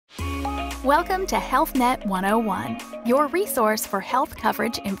Welcome to HealthNet 101, your resource for health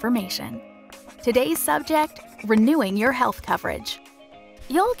coverage information. Today's subject, renewing your health coverage.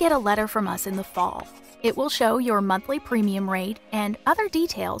 You'll get a letter from us in the fall. It will show your monthly premium rate and other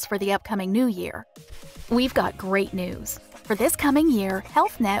details for the upcoming new year. We've got great news. For this coming year,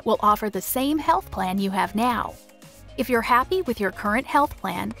 HealthNet will offer the same health plan you have now. If you're happy with your current health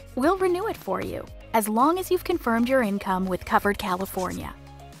plan, we'll renew it for you, as long as you've confirmed your income with Covered California.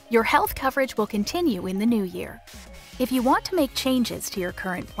 Your health coverage will continue in the new year. If you want to make changes to your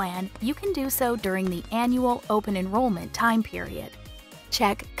current plan, you can do so during the annual open enrollment time period.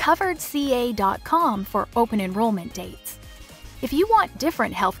 Check coveredca.com for open enrollment dates. If you want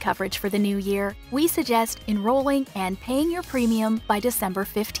different health coverage for the new year, we suggest enrolling and paying your premium by December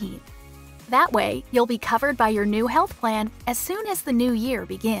 15th. That way, you'll be covered by your new health plan as soon as the new year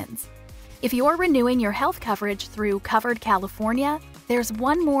begins. If you're renewing your health coverage through Covered California, there's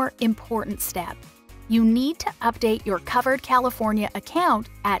one more important step. You need to update your Covered California account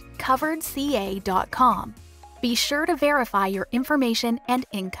at coveredca.com. Be sure to verify your information and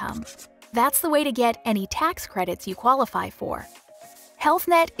income. That's the way to get any tax credits you qualify for.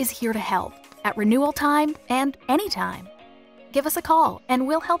 HealthNet is here to help at renewal time and anytime. Give us a call and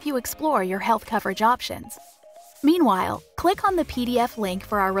we'll help you explore your health coverage options. Meanwhile, click on the PDF link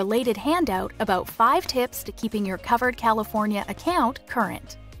for our related handout about 5 tips to keeping your Covered California account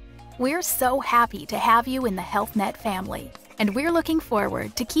current. We're so happy to have you in the HealthNet family, and we're looking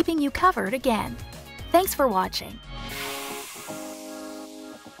forward to keeping you covered again. Thanks for watching.